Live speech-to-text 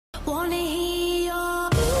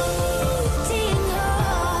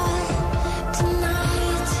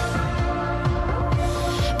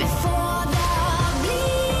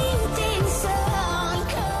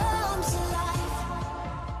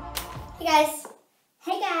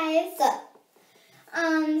Hey guys!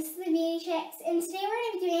 This is the Beauty Chicks, and today we're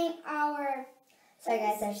going to be doing our... Sorry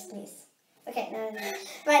guys, I just sneezed. Okay, no.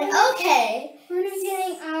 But okay. We're going to be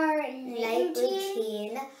doing our night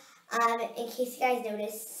routine. In case you guys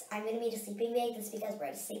notice, I'm going to be in a sleeping bag. That's because we're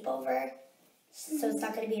at a sleepover. So it's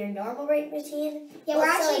not going to be your normal night routine. Yeah, we're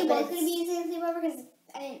actually both going to be using a sleepover because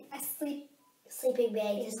sleeping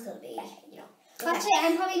bag is going to be, you know. Okay. Actually,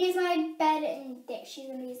 I'm probably going to use my bed, and she's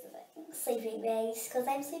going to use the bed. Sleeping bags, because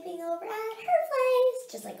I'm sleeping over at her place.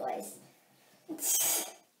 Just like always.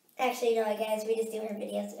 Actually, no, guys, we just do her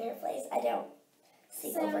videos at her place. I don't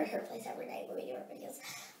sleep over at her place every night when we do our videos.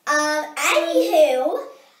 Anywho,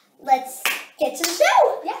 let's get to the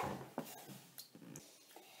show. Yeah.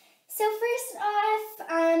 So first off,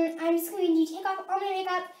 I'm just going to take off all my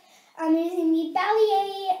makeup. I'm using the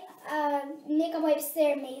Ballier makeup wipes.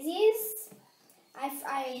 They're Maisie's.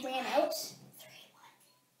 I ran out.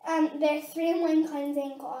 They're 3-in-1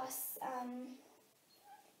 cleansing gloss.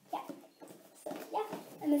 Yeah. So yeah,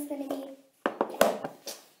 and it's gonna be. Yeah.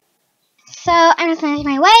 So I'm just gonna take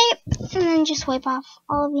my wipe and then just wipe off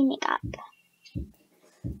all of the makeup.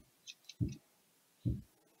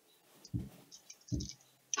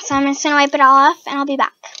 So I'm just gonna wipe it all off and I'll be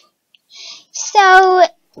back. So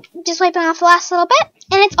just wiping off the last little bit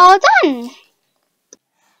and it's all done.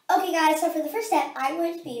 Okay guys, so for the first step, I'm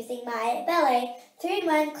going to be using my Ballet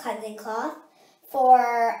 3-in-1 cleansing cloth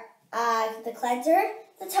for the cleanser,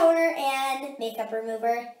 the toner, and makeup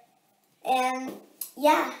remover. And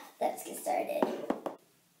yeah, let's get started.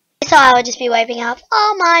 So I would just be wiping off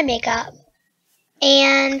all my makeup.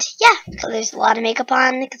 And yeah, so there's a lot of makeup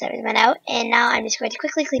on because everything went out. And now I'm just going to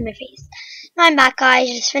quickly clean my face. Now I'm back, guys,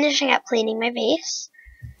 just finishing up cleaning my face.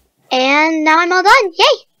 And now I'm all done.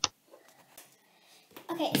 Yay!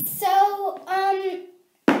 Okay, so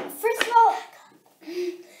first of all,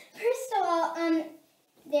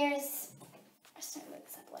 there's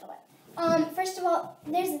first of all,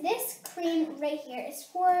 there's this cream right here. It's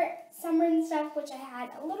for summer and stuff, which I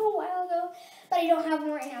had a little while ago, but I don't have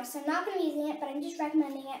one right now, so I'm not going to be using it, but I'm just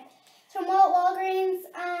recommending it. It's from Walgreens,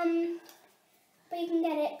 but you can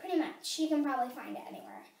get it pretty much. You can probably find it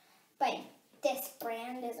anywhere, but this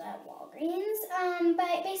brand is at Walgreens,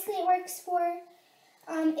 but basically it works for...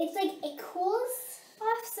 it's like it cools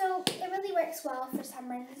off, so it really works well for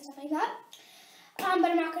summer and stuff like that. But I'm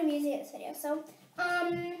not going to be using it in this video. So I'm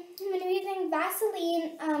going to be using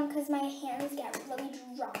Vaseline because my hands get really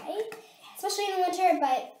dry, especially in the winter.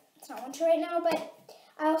 But it's not winter right now. But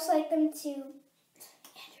I also like them to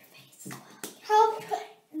help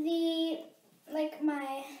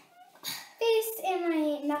my face and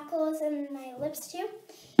my knuckles and my lips too.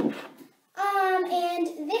 And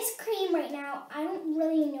this cream right now, I don't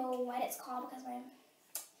really know what it's called because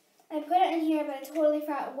I put it in here, but I totally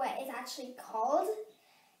forgot what it's actually called.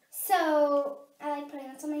 So I like putting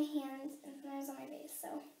this on my hands and sometimes on my face.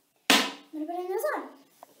 So I'm going to put those on.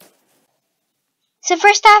 So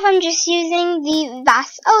first off, I'm just using the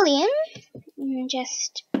Vaseline. I'm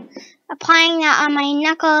just applying that on my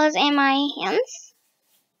knuckles and my hands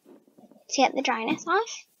to get the dryness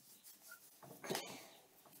off.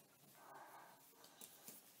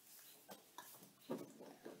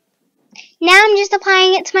 Now I'm just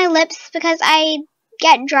applying it to my lips because I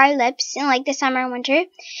get dry lips in like the summer and winter.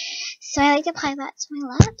 So I like to apply that to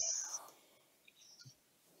my lips.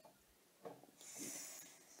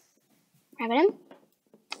 Rub it in.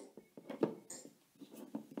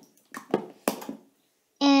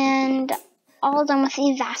 And all done with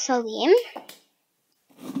the Vaseline.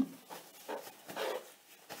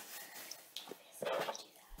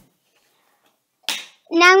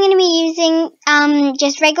 Now I'm going to be using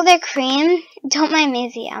just regular cream. Don't mind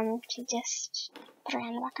Maisie, she just put her hand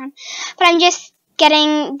in the background. But I'm just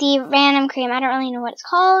getting the random cream. I don't really know what it's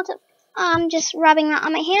called. Just rubbing that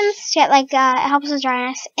on my hands to get like, it helps with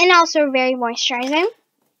dryness and also very moisturizing.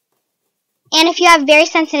 And if you have very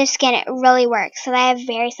sensitive skin, it really works. So I have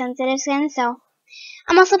very sensitive skin, so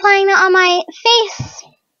I'm also applying that on my face.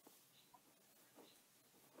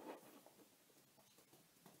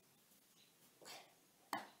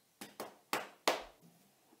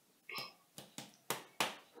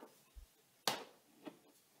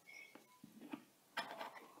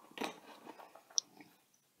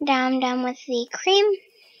 Now I'm done with the cream.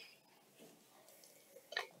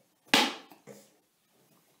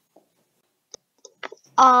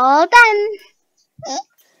 All done.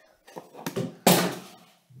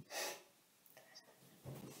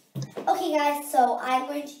 Okay guys, so I'm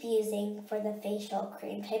going to be using for the facial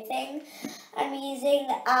cream type thing. I'm using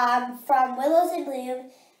from Willows and Bloom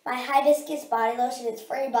my hibiscus body lotion. It's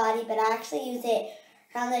for your body, but I actually use it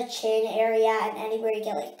around the chin area and anywhere you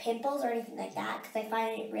get like pimples or anything like that, because I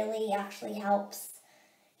find it really actually helps,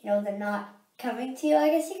 you know, the not coming to you, I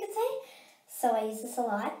guess you could say. So I use this a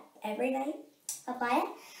lot every night. Apply it.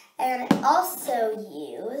 And I also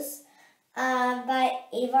use by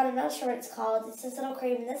Avon, I'm not sure what it's called. It's this little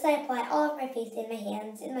cream. This I apply all over my face, in my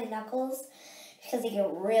hands, in my knuckles, because they get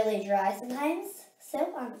really dry sometimes.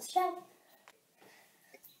 So on with the show.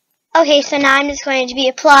 Okay, so now I'm just going to be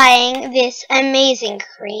applying this amazing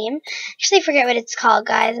cream. Actually, I forget what it's called,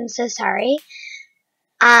 guys. I'm so sorry.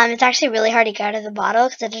 It's actually really hard to get out of the bottle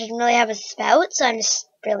because it doesn't really have a spout, so I'm just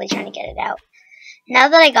really trying to get it out. Now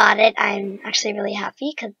that I got it, I'm actually really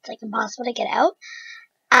happy because it's like impossible to get out.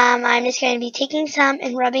 I'm just going to be taking some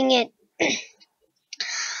and rubbing it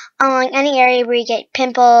along any area where you get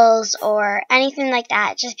pimples or anything like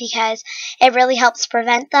that, just because it really helps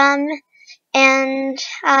prevent them. And,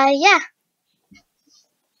 yeah.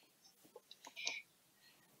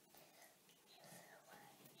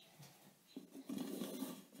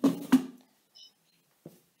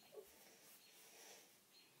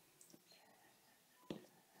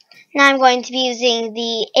 Now I'm going to be using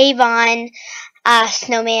the Avon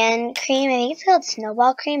Snowman cream. I think it's called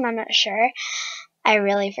Snowball Cream. I'm not sure. I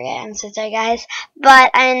really forget. I'm so sorry, guys.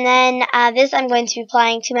 And then this I'm going to be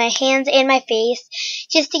applying to my hands and my face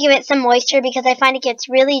just to give it some moisture, because I find it gets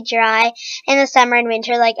really dry in the summer and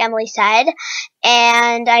winter, like Emily said.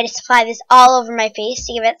 And I just apply this all over my face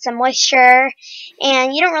to give it some moisture.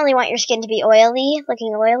 And you don't really want your skin to be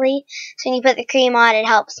looking oily. So when you put the cream on, it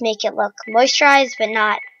helps make it look moisturized but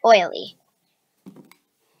not oily.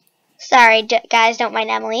 Sorry, guys, don't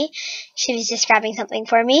mind Emily. She was just grabbing something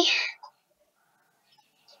for me.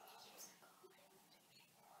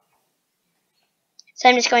 So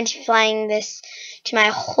I'm just going to be applying this to my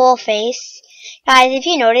whole face. Guys, if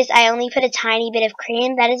you notice, I only put a tiny bit of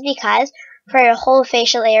cream. That is because for your whole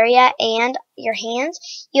facial area and your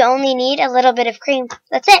hands, you only need a little bit of cream.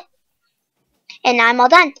 That's it. And now I'm all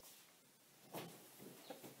done.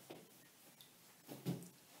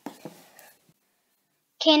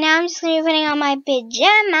 Okay, now I'm just going to be putting on my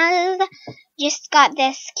pajamas. Just got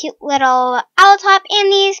this cute little owl top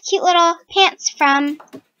and these cute little pants from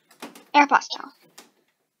Aeropostale.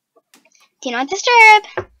 Do not disturb.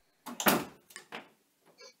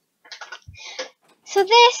 So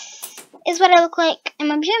this is what I look like in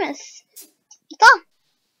my pajamas. That's all.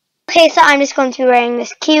 Okay, so I'm just going to be wearing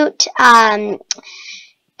this cute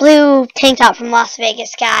blue tank top from Las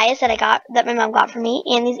Vegas, guys, that my mom got for me,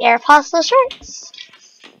 and these Aeropostale shirts.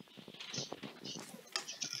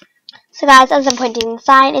 So guys, as I'm pointing the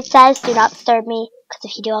sign, it says, "Do not disturb me, because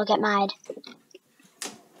if you do, I'll get mad."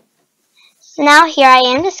 So now here I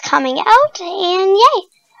am just coming out, and yay,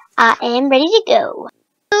 I am ready to go.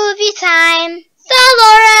 Movie time.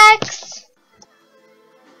 Lorax.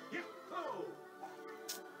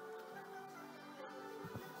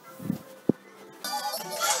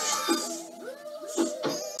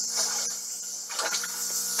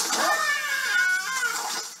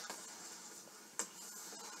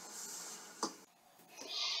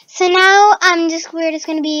 So now I'm just gonna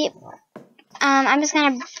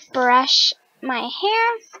brush my hair.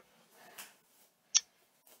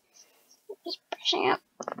 Just brushing it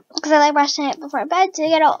because I like brushing it before bed to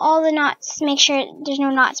get out all the knots. Make sure there's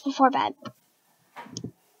no knots before bed.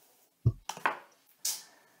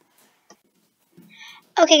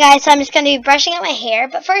 Okay, guys, so I'm just gonna be brushing out my hair,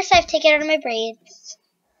 but first I have to take it out of my braids.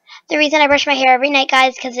 The reason I brush my hair every night,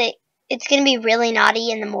 guys, because it's going to be really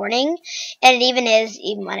knotty in the morning, and it even is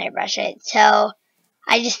even when I brush it. So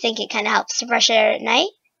I just think it kind of helps to brush it out at night.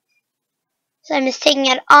 So I'm just taking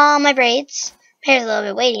out all my braids. My hair's a little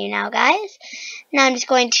bit wavy now, guys. Now I'm just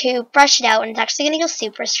going to brush it out, and it's actually going to go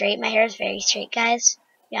super straight. My hair is very straight, guys, to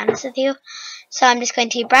be honest with you. So I'm just going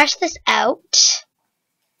to brush this out.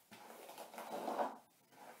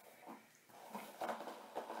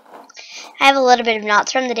 I have a little bit of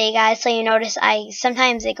knots from the day, guys, so you notice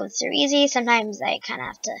sometimes it goes through easy, sometimes I kind of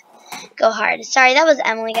have to go hard. Sorry, that was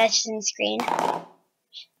Emily, guys, she's in the screen.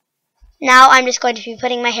 Now I'm just going to be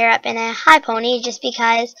putting my hair up in a high pony just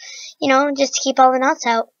because, you know, just to keep all the knots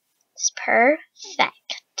out. It's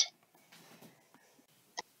perfect.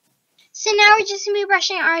 So now we're just going to be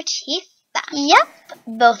brushing our teeth. Yep,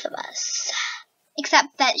 both of us.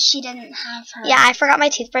 Except that she didn't have her. Yeah, I forgot my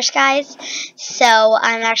toothbrush, guys. So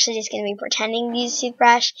I'm actually just going to be pretending to use a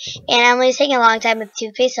toothbrush. And Emily's taking a long time with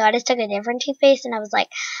toothpaste, so I just took a different toothpaste. And I was like,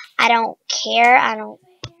 I don't care.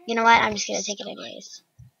 You know what? I'm just going to take it anyways.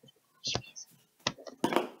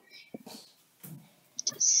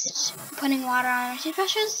 Just putting water on our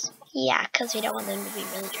toothbrushes? Yeah, because we don't want them to be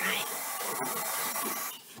really dry.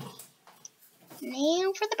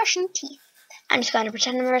 Now for the brushing teeth. I'm just going to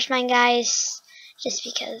pretend to brush mine, guys. Just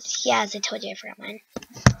because, yeah, as I told you, I forgot mine.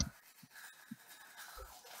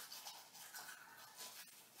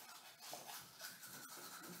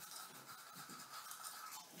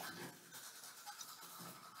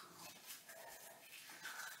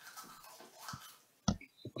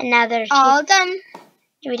 And now they're all done.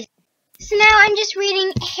 So now I'm just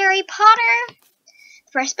reading Harry Potter,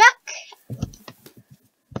 the first book.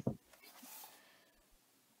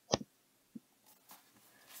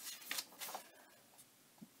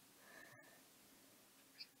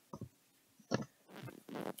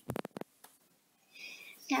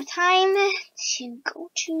 Now time to go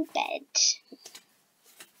to bed.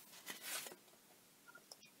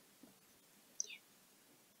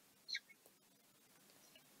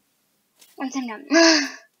 Once I'm done.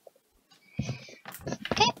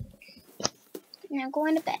 Okay. Now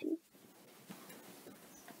going to bed.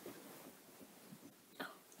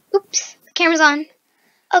 Oops, the camera's on.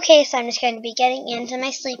 Okay, so I'm just going to be getting into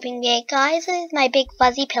my sleeping bag, guys. This is my big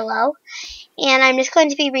fuzzy pillow. And I'm just going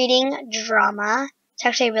to be reading Drama. It's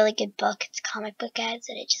actually a really good book. It's a comic book, guys,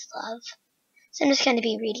 that I just love. So I'm just going to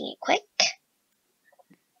be reading it quick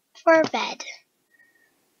for bed.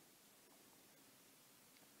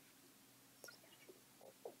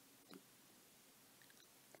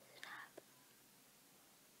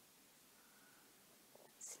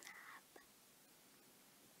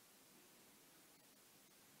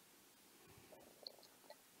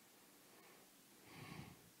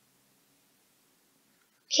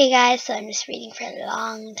 Okay, guys, so I'm just reading for a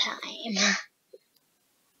long time.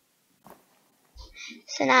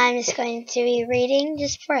 So now I'm just going to be reading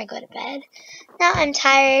just before I go to bed. Now I'm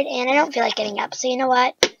tired and I don't feel like getting up, so you know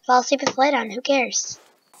what? Fall asleep with the light on. Who cares?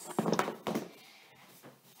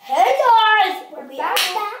 Hey guys, we're back.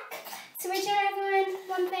 So we're gonna recommend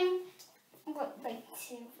one thing. Well, like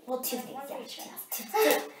two. Well, two things. One Yeah, each. two.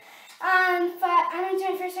 But I'm going to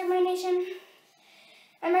do my first recommendation.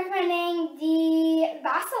 I'm recommending the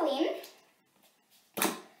Vaseline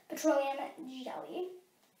Petroleum Jelly.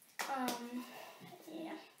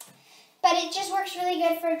 Yeah. But it just works really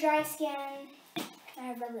good for dry skin.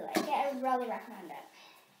 I really like it. I really recommend it.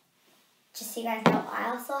 Just so you guys know,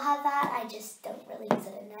 I also have that. I just don't really use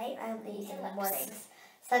it at night. I only use it in the mornings.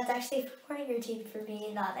 So that's actually a morning routine for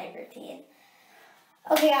me, not night routine.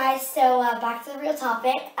 Okay, guys, so back to the real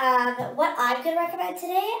topic. What I'm going to recommend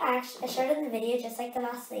today, I shared in the video just like the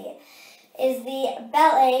Vaseline, is the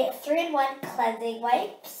Belle 3-in-1 Cleansing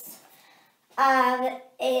Wipes. As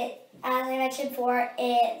I mentioned before,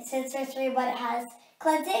 since they're 3-in-1, it has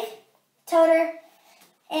cleansing, toner,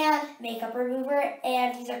 and makeup remover,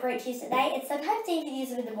 and these are great to use at night, and sometimes they even use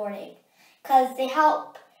them in the morning, because they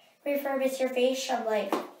help refurbish your face from,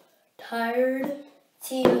 like, tired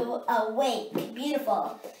to awake.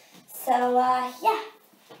 Beautiful. So, yeah.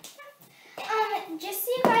 Just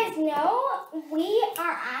so you guys know, we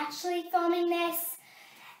are actually filming this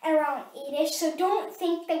at around 8-ish, so don't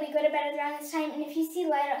think that we go to bed around this time, and if you see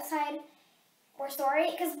light outside, we're sorry,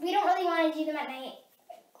 because we don't really want to do them at night.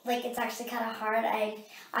 Like, it's actually kind of hard.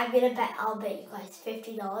 I'm going to bet, I'll bet you guys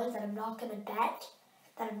 $50 that I'm not going to bet.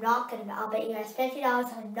 I'll bet you guys $50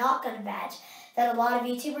 that I'm not going to bet that a lot of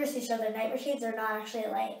YouTubers who show their night routines are not actually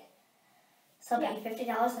late. So I'll bet you $50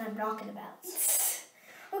 that I'm not going to bet.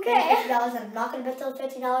 Okay. $50 and I'm not going to bet those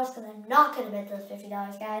 $50 because I'm not going to bet those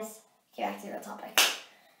 $50, guys. Okay, back to the real topic.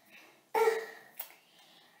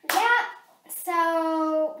 Yeah,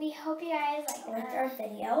 so we hope you guys liked our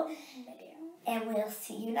video. And we'll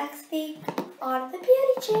see you next week on the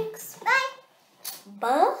Beauty Chicks. Bye.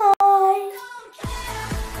 Bye.